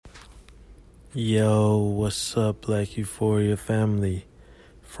Yo, what's up, Black Euphoria family,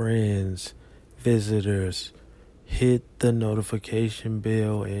 friends, visitors? Hit the notification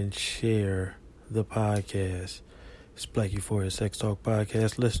bell and share the podcast. It's Black Euphoria Sex Talk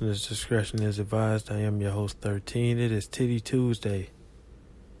Podcast. Listeners' discretion is advised. I am your host, 13. It is Titty Tuesday.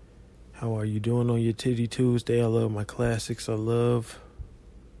 How are you doing on your Titty Tuesday? I love my classics. I love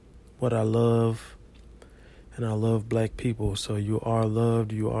what I love. And I love black people, so you are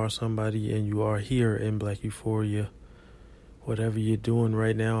loved, you are somebody, and you are here in Black Euphoria. Whatever you're doing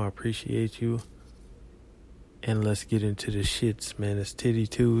right now, I appreciate you. And let's get into the shits, man. It's Titty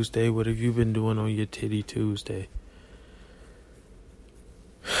Tuesday. What have you been doing on your Titty Tuesday?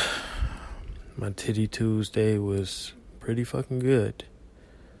 My Titty Tuesday was pretty fucking good.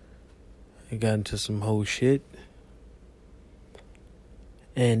 I got into some whole shit.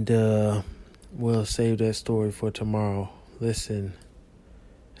 And, we'll save that story for tomorrow. Listen,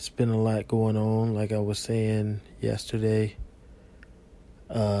 it's been a lot going on. Like I was saying yesterday,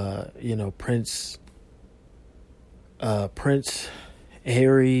 Prince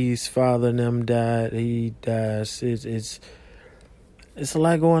Harry's father and them died. He dies. It's a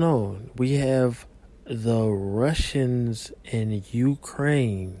lot going on. We have the Russians and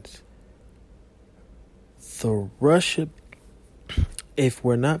Ukrainians. If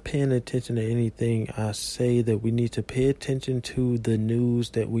we're not paying attention to anything, I say that we need to pay attention to the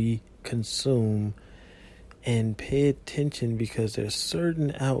news that we consume and pay attention because there's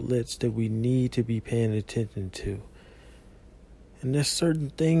certain outlets that we need to be paying attention to. And there's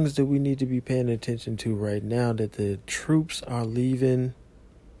certain things that we need to be paying attention to right now that the troops are leaving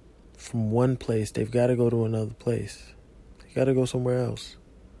from one place. They've got to go to another place. They got to go somewhere else.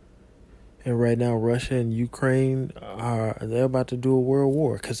 And right now, Russia and Ukraine they're about to do a world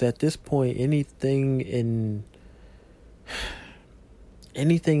war. Because at this point, anything in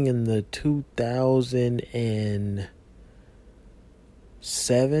the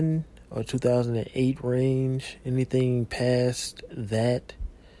 2007 or 2008 range, anything past that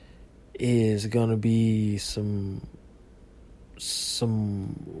is going to be some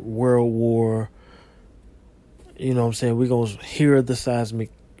world war. You know what I'm saying? We're going to hear the seismic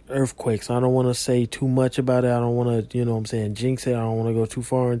earthquakes. I don't want to say too much about it. I don't want to, jinx it. I don't want to go too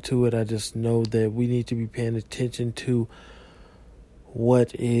far into it. I just know that we need to be paying attention to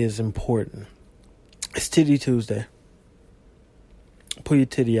what is important. It's Titty Tuesday. Pull your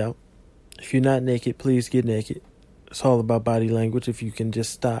titty out. If you're not naked, please get naked. It's all about body language. If you can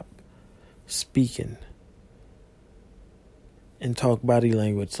just stop speaking and talk body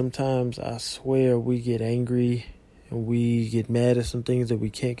language. Sometimes I swear we get angry and we get mad at some things that we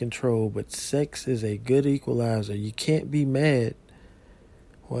can't control, but sex is a good equalizer. You can't be mad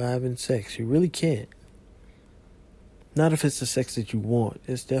while having sex. You really can't. Not if it's the sex that you want.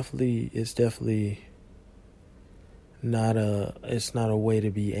 It's definitely not a way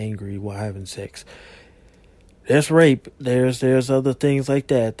to be angry while having sex. There's rape. There's other things like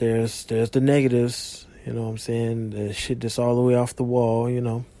that. There's the negatives. You know what I'm saying? The shit that's all the way off the wall,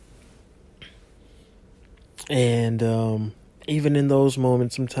 And even in those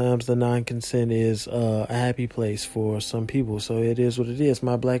moments, sometimes the non-consent is a happy place for some people. So it is what it is.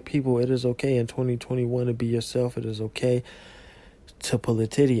 My black people, it is okay in 2021 to be yourself. It is okay to pull a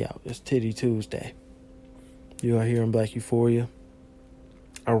titty out. It's Titty Tuesday. You are here in Black Euphoria.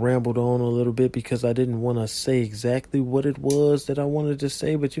 I rambled on a little bit because I didn't want to say exactly what it was that I wanted to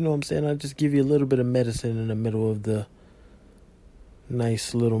say. But you know what I'm saying? I just give you a little bit of medicine in the middle of the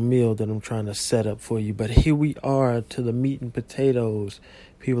nice little meal that I'm trying to set up for you. But here we are to the meat and potatoes.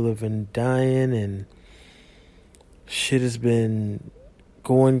 People have been dying and shit has been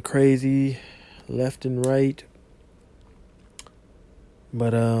going crazy left and right.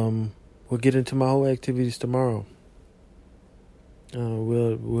 But we'll get into my whole activities tomorrow.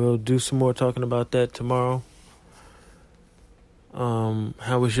 We'll do some more talking about that tomorrow.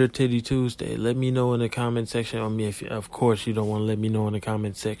 How was your Titty Tuesday? Let me know in the comment section. Of course you don't want to let me know in the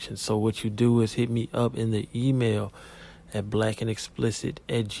comment section. So what you do is hit me up in the email at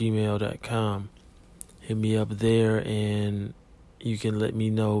blackandexplicit@gmail.com. Hit me up there and you can let me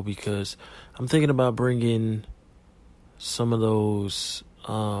know because I'm thinking about bringing some of those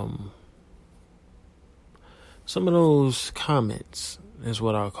comments is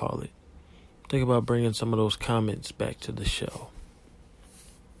what I'll call it. Think about bringing some of those comments back to the show.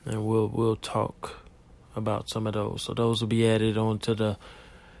 And we'll talk about some of those. So those will be added onto the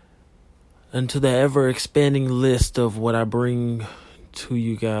ever expanding list of what I bring to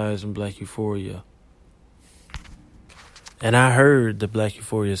you guys in Black Euphoria. And I heard the Black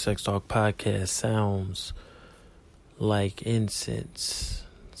Euphoria Sex Talk podcast sounds like incense.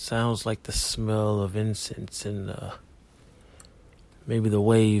 sounds like the smell of incense and maybe the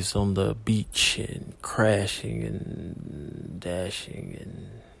waves on the beach and crashing and dashing and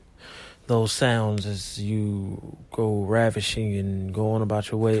those sounds as you go ravishing and go on about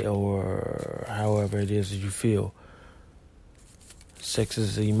your way, or however it is that you feel. Sex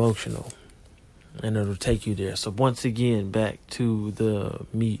is emotional, and it'll take you there. So once again, back to the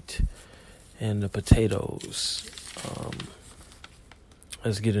meat and the potatoes.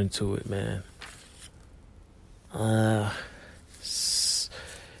 Let's get into it, man.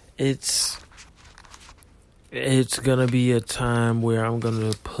 It's gonna be a time where I'm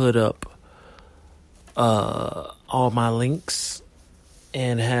gonna put up all my links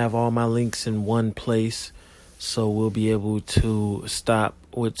and have all my links in one place, so we'll be able to stop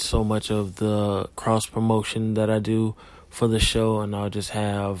with so much of the cross promotion that I do for the show, and I'll just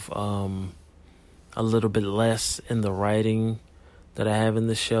have a little bit less in the writing that I have in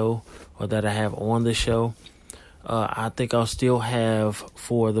the show, or that I have on the show. I think I'll still have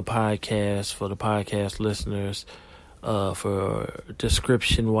for the podcast listeners, for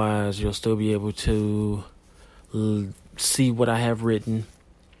description wise, you'll still be able to see what I have written,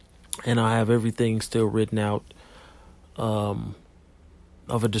 and I'll have everything still written out of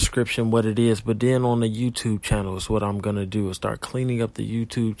a description, what it is. But then on the YouTube channel is what I'm going to do, is start cleaning up the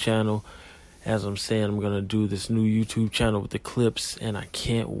YouTube channel. As I'm saying, I'm going to do this new YouTube channel with the clips, and I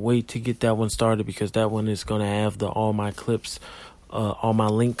can't wait to get that one started, because that one is going to have all my clips, all my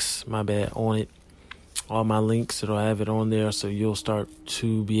links, on it. All my links, it'll have it on there, so you'll start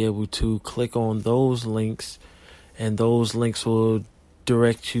to be able to click on those links, and those links will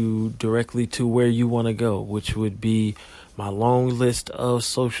direct you directly to where you want to go, which would be my long list of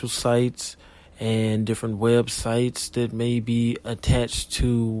social sites and different websites that may be attached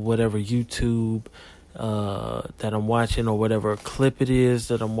to whatever YouTube that I'm watching, or whatever clip it is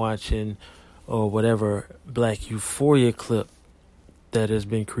that I'm watching, or whatever Black Euphoria clip that has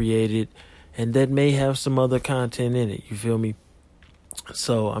been created, and that may have some other content in it. You feel me?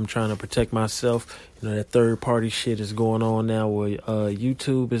 So I'm trying to protect myself. That third party shit is going on now, where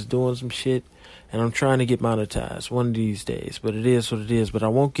YouTube is doing some shit, and I'm trying to get monetized one of these days. But it is what it is. But I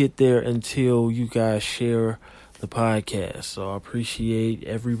won't get there until you guys share the podcast. So I appreciate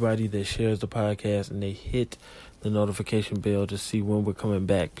everybody that shares the podcast and they hit the notification bell to see when we're coming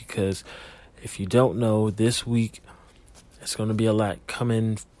back. Because if you don't know, this week it's going to be a lot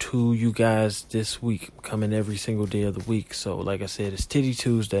coming to you guys this week, coming every single day of the week. So like I said, it's Titty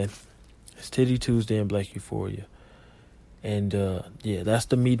Tuesday. It's Titty Tuesday in Black Euphoria. And that's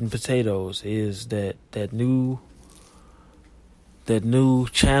the meat and potatoes, is that new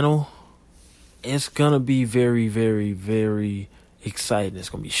channel. It's going to be very, very, very exciting. It's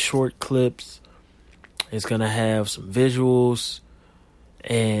going to be short clips. It's going to have some visuals,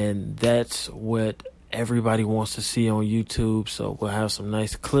 and that's what everybody wants to see on YouTube. So we'll have some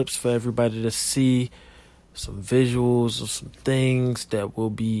nice clips for everybody to see, some visuals of some things that will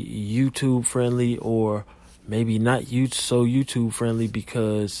be YouTube friendly, or maybe not so YouTube friendly,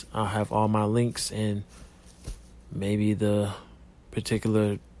 because I'll have all my links, and maybe the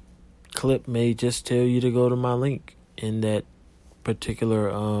particular clip may just tell you to go to my link in that particular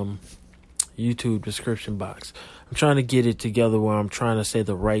YouTube description box. I'm trying to get it together where I'm trying to say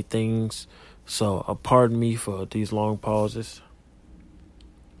the right things. So pardon me for these long pauses.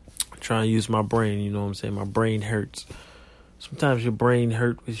 I'm trying to use my brain, you know what I'm saying? My brain hurts. Sometimes your brain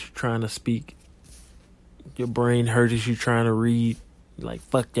hurts as you're trying to speak. Your brain hurts as you're trying to read. You're like,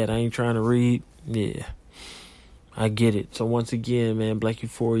 fuck that, I ain't trying to read. Yeah, I get it. So once again, man, Black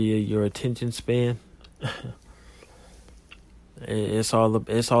Euphoria, your attention span, it's all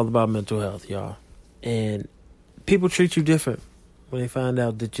about mental health, y'all. And people treat you different. When they find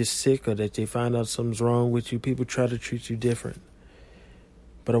out that you're sick, or that they find out something's wrong with you, people try to treat you different.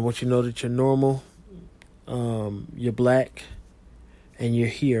 But I want you to know that you're normal, you're black, and you're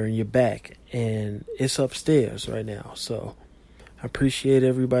here, and you're back, and it's upstairs right now. So I appreciate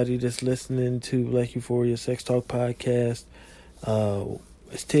everybody that's listening to Black Euphoria Sex Talk Podcast.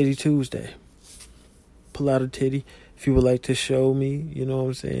 It's Titty Tuesday. Pull out a titty. If you would like to show me, you know what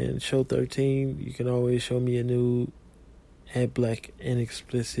I'm saying, show 13, you can always show me a nude at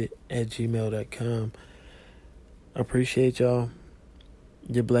blackandexplicit@gmail.com. I appreciate y'all.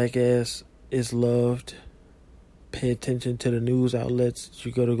 Your black ass is loved. Pay attention to the news outlets that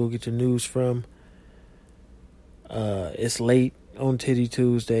you go get your news from. It's late on Titty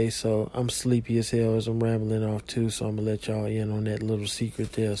Tuesday, so I'm sleepy as hell as I'm rambling off too, so I'm going to let y'all in on that little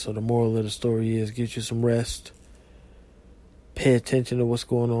secret there. So the moral of the story is, get you some rest. Pay attention to what's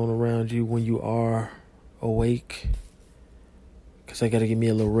going on around you when you are awake. because I got to give me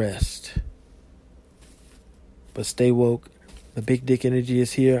a little rest. But stay woke. The Big Dick Energy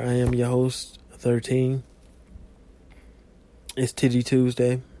is here. I am your host, 13. It's Titty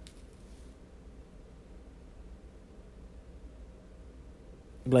Tuesday.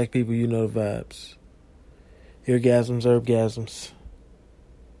 Black people, you know the vibes. Orgasms, herbgasms.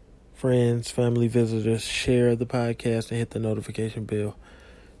 Friends, family visitors, share the podcast and hit the notification bell.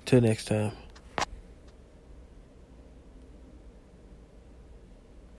 Till next time.